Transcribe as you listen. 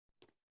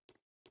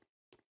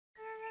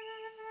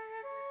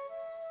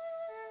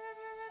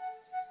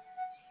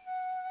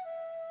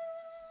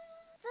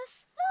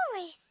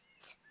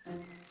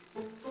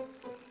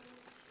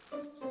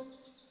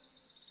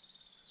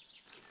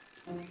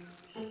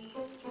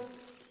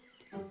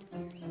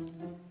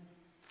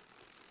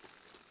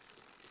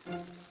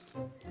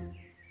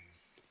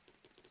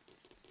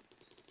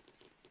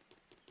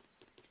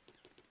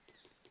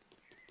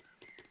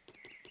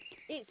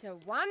It's a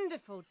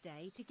wonderful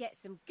day to get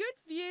some good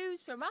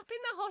views from up in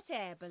the hot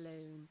air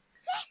balloon.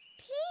 Yes,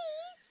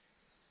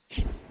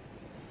 please.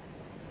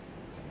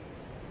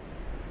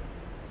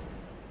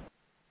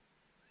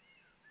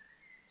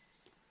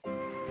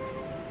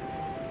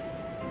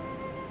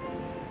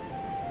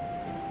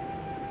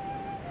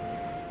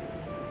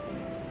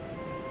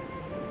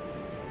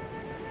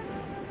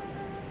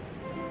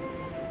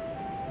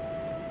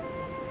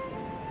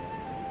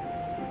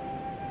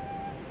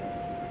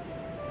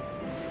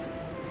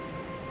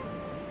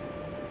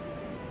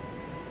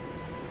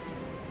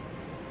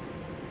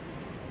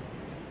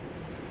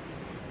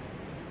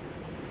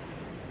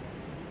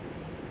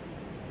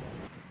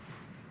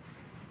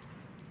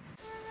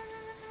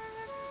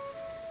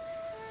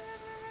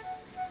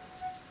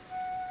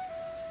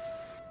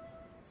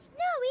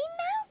 Snowy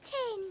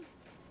Mountain.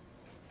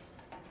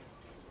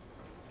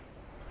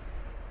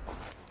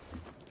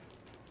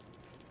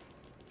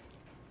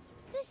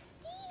 The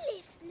ski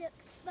lift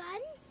looks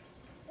fun.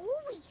 Or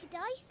we could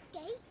ice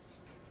skate.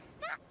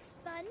 That's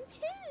fun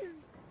too.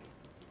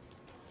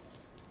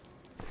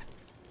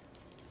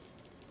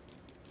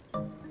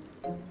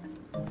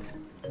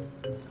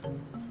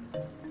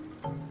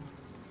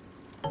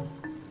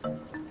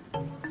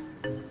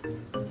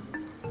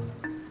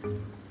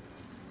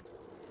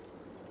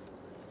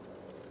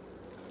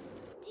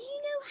 Do you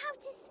know how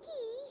to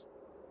ski?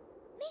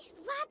 Miss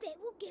Rabbit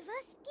will give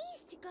us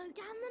skis to go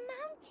down the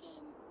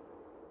mountain.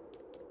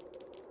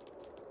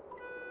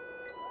 Ooh,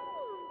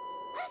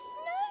 a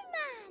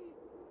snowman!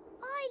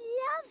 I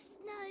love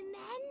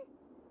snowmen.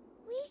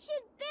 We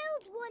should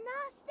build one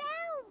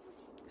ourselves.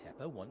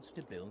 Peppa wants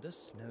to build a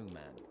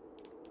snowman.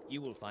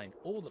 You will find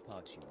all the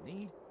parts you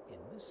need in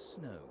the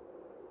snow.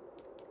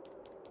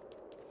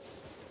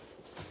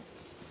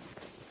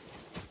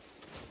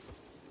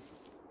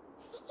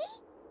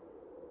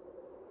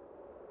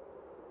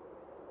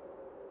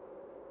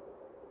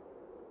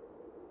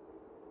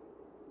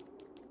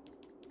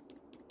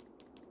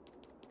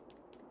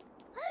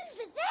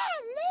 Over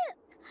there, look!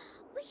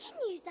 We can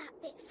use that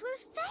bit for a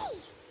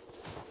face.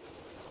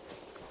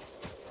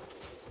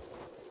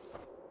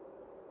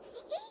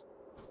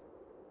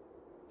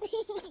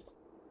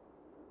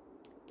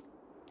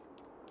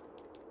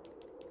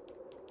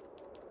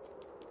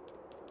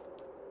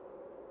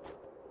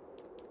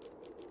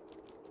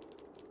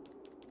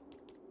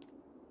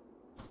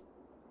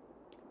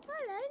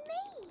 Follow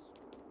me.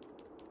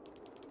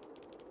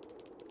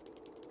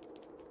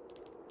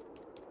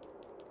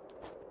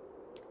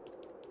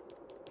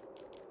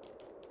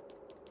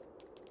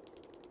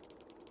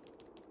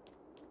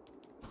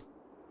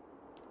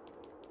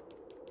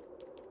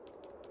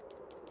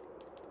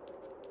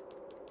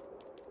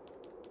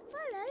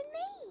 Follow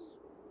me.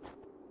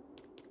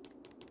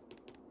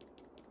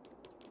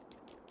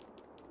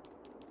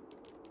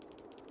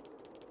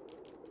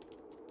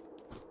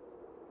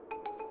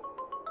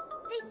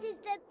 This is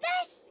the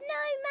best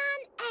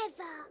snowman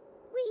ever.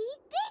 We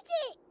did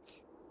it!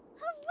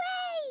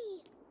 Hooray!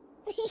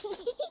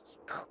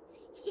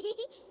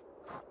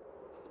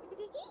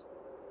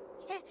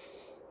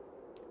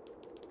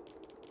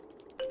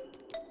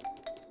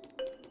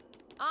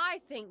 I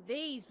think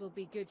these will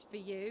be good for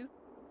you.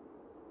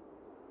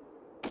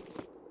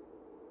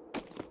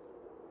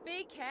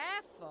 Be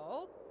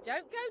careful.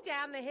 Don't go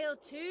down the hill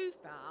too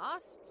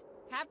fast.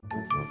 Have...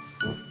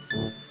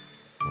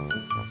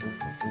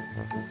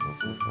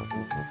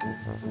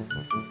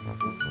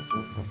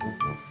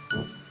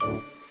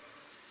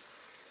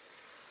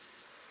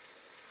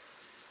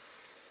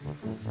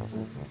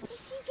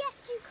 If you get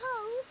too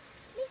cold,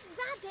 Miss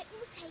Rabbit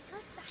will take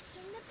us back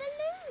in the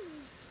balloon.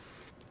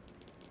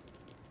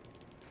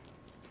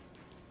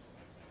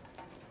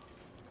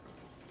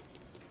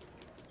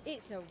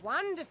 It's a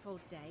wonderful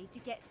day to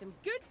get some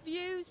good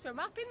views from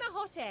up in the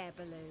hot air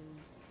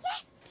balloon.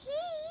 Yes,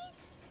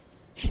 please.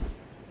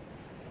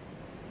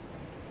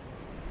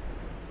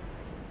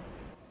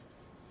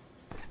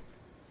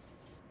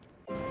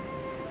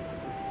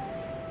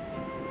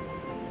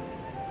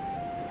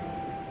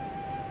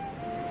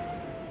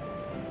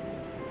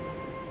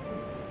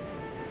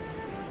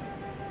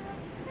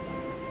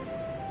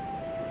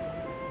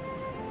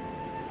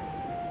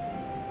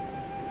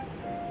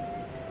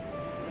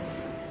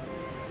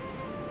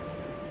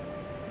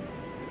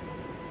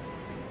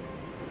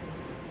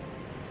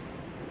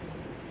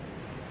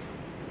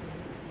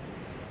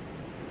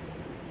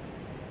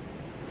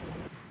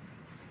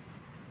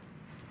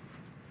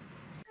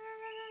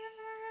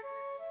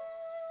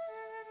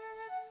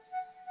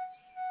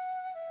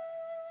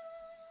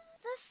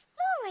 The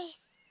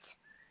forest.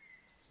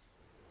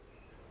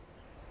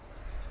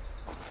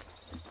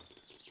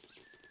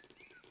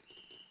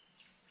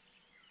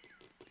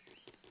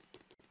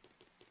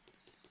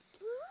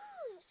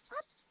 Ooh,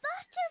 a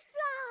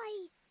butterfly.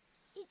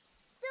 It's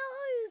so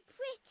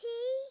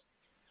pretty.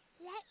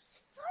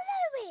 Let's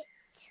follow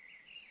it.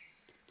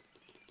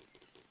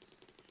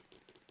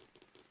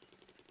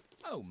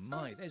 Oh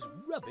my, there's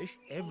rubbish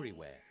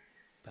everywhere.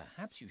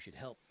 Perhaps you should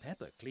help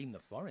Peppa clean the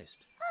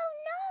forest. Oh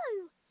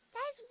no,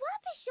 there's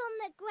rubbish on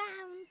the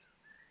ground.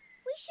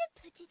 We should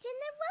put it in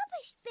the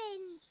rubbish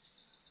bin.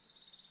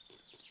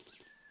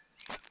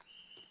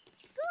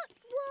 Got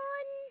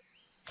one.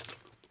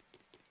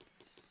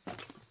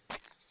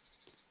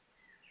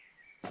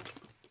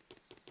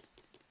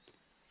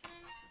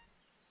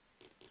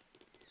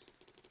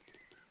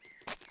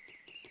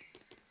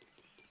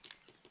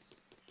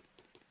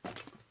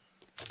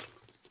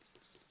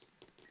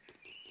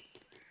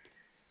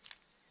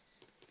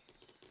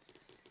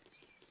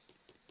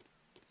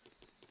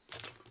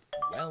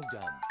 Well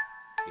done.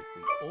 If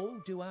we all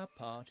do our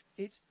part,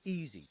 it's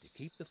easy to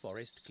keep the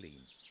forest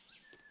clean.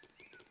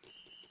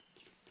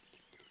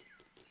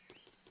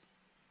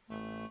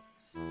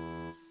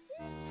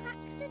 Whose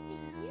tracks are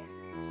these?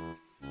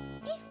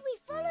 If we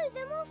follow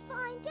them, we'll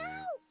find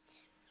out.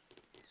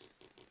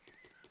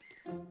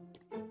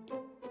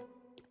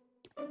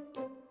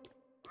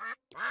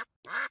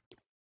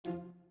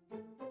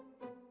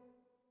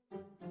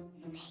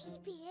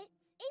 Maybe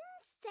it's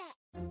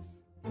insects.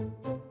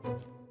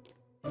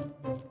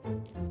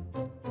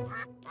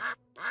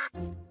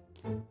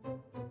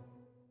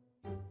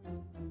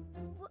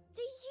 What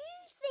do you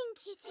think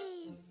it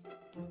is?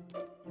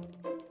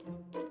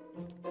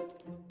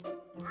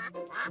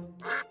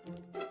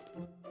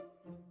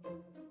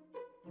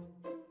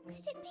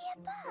 Could it be a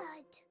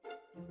bird?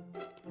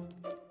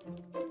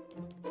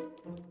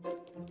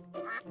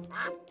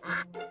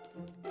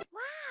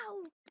 Wow!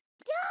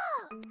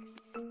 Ducks!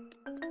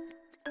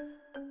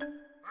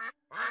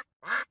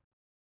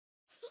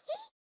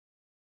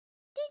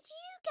 Did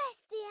you guess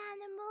the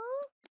animal?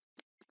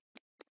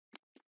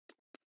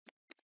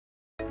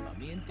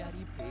 Mummy and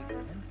Daddy Pig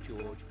and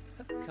George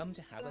have come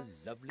to have a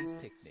lovely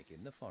picnic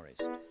in the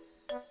forest.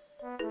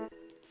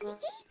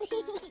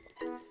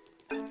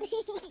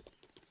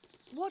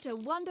 What a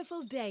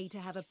wonderful day to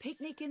have a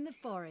picnic in the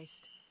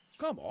forest.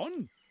 Come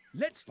on,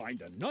 let's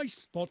find a nice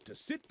spot to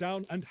sit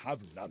down and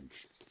have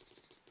lunch.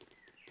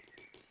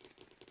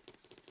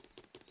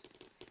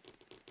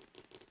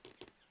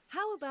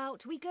 How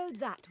about we go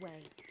that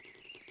way?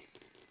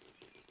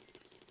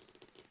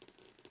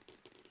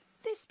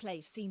 This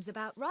place seems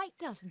about right,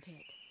 doesn't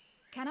it?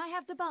 Can I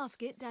have the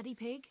basket, Daddy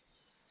Pig?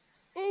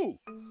 Oh,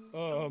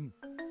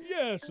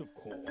 yes, of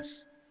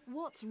course.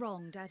 What's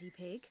wrong, Daddy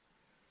Pig?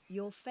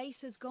 Your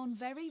face has gone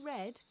very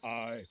red.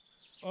 I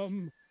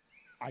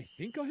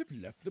think I have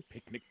left the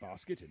picnic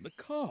basket in the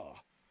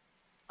car.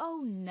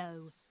 Oh,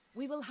 no.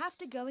 We will have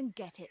to go and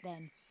get it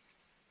then.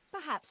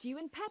 Perhaps you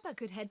and Peppa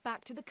could head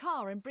back to the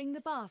car and bring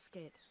the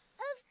basket.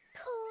 Of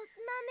course,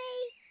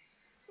 Mummy.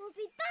 We'll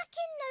be back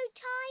in no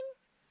time.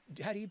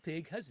 Daddy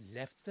Pig has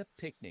left the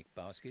picnic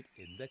basket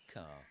in the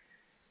car.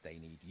 They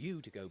need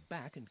you to go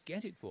back and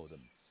get it for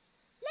them.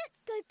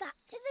 Let's go back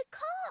to the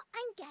car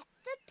and get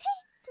the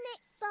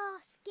picnic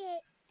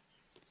basket.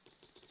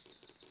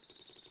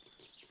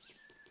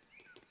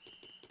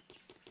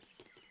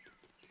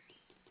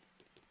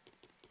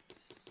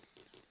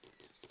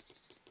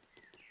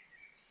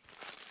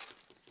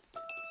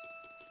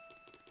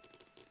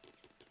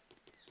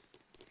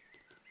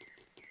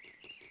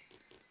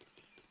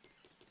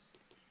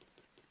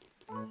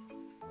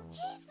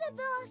 Here's the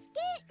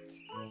basket.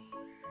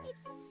 It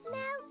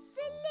smells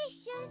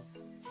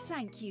delicious.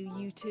 Thank you,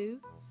 you two.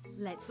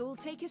 Let's all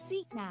take a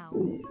seat now.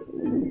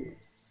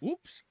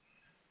 Oops,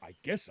 I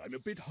guess I'm a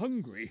bit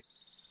hungry.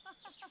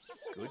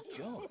 Good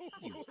job.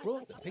 You've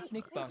brought the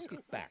picnic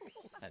basket back.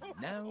 And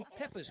now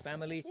Peppa's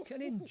family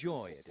can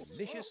enjoy a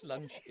delicious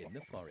lunch in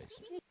the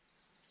forest.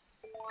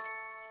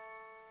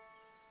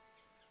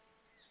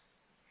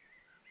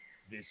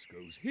 This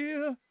goes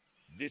here,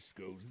 this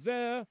goes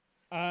there,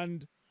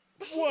 and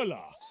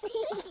voila!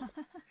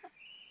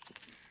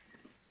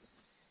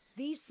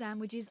 These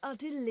sandwiches are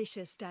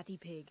delicious, Daddy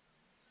Pig.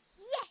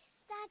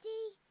 Yes,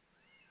 Daddy.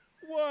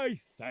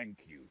 Why,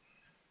 thank you.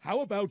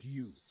 How about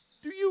you?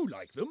 Do you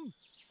like them?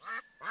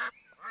 What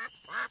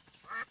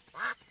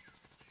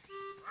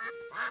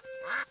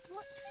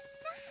was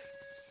that?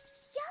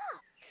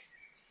 Ducks!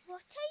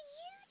 What are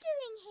you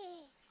doing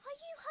here? Are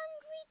you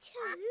hungry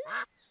too?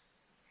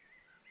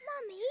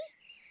 Mummy,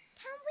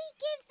 can we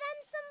give them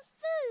some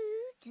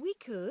food? We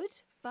could,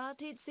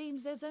 but it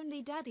seems there's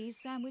only Daddy's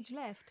sandwich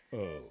left.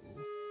 Oh.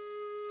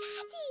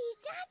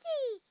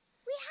 Daddy,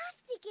 we have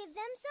to give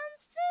them some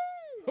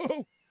food.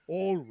 Oh,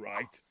 all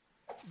right.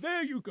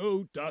 There you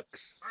go,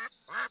 ducks.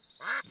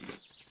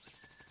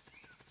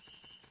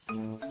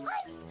 I'm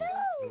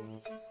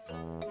full.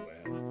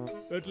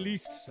 Well, at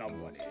least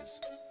someone is.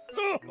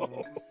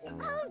 Oh,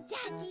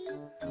 Daddy,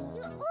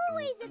 you're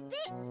always a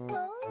bit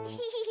full.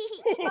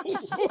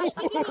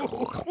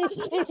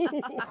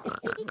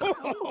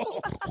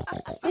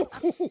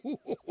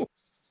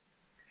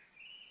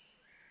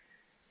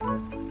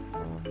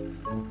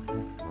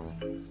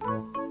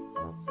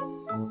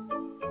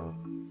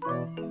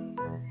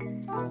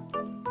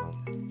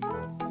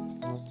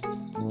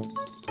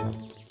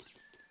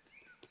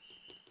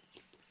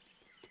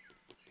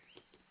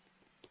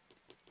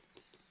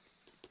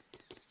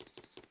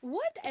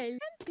 What a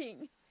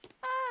lamping!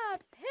 Ah,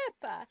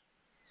 Peppa,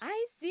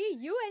 I see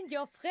you and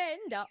your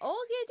friend are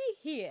already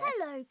here.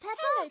 Hello,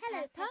 Peppa.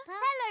 Hello, Peppa.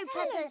 Hello,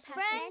 Peppa's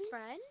friend.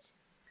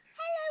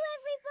 Hello,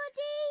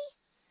 everybody.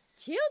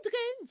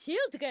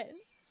 Children,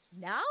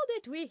 now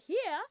that we're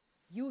here,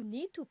 you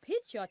need to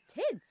pitch your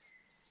tents.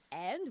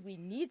 And we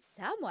need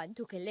someone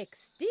to collect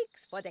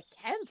sticks for the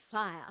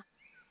campfire.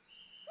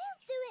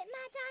 We'll do it,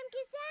 Madame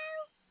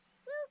Gazelle.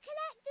 We'll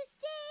collect the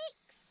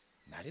sticks.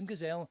 Madame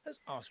Gazelle has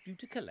asked you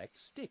to collect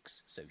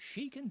sticks so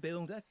she can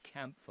build a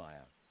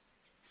campfire.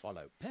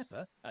 Follow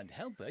Peppa and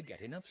help her get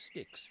enough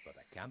sticks for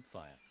the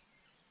campfire.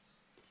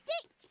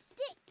 Sticks,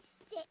 sticks,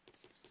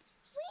 sticks.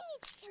 We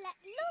need to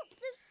collect lots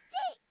of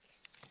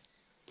sticks.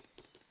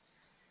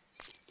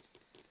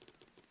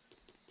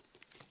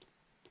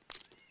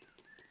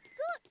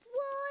 Got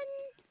one.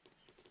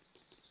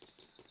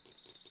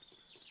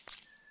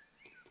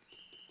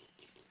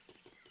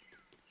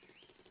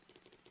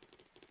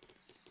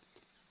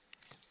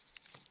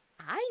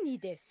 I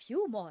need a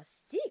few more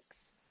sticks.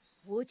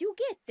 Would you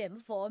get them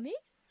for me?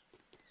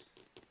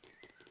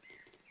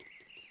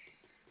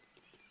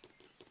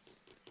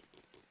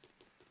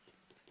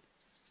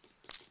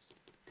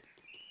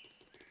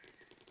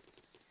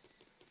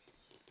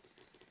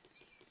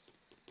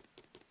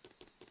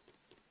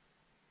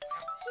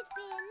 Should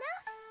be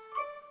enough.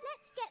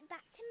 Let's get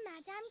back to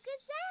Madame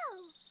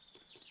Gazelle.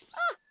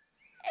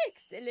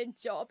 Excellent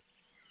job.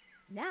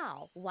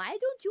 Now, why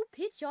don't you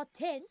pitch your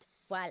tent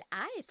while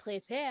I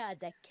prepare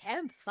the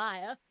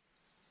campfire?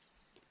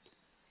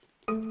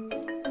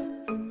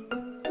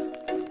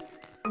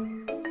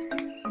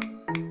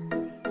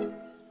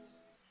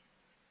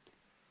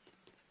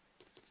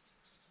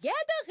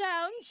 Gather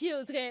round,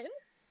 children.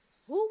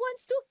 Who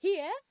wants to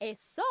hear a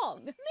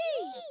song? Me.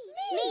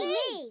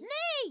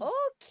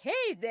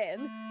 Okay,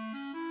 then.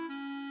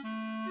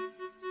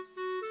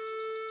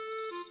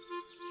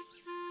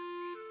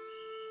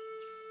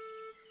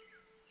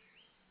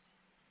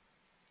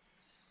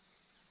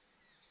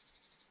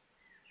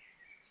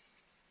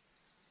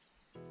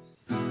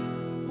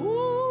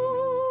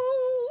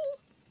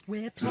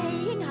 We're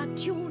playing a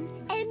tune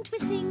and we're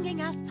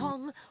singing a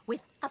song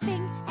with a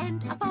bing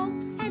and a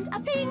bong and a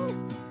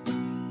bing.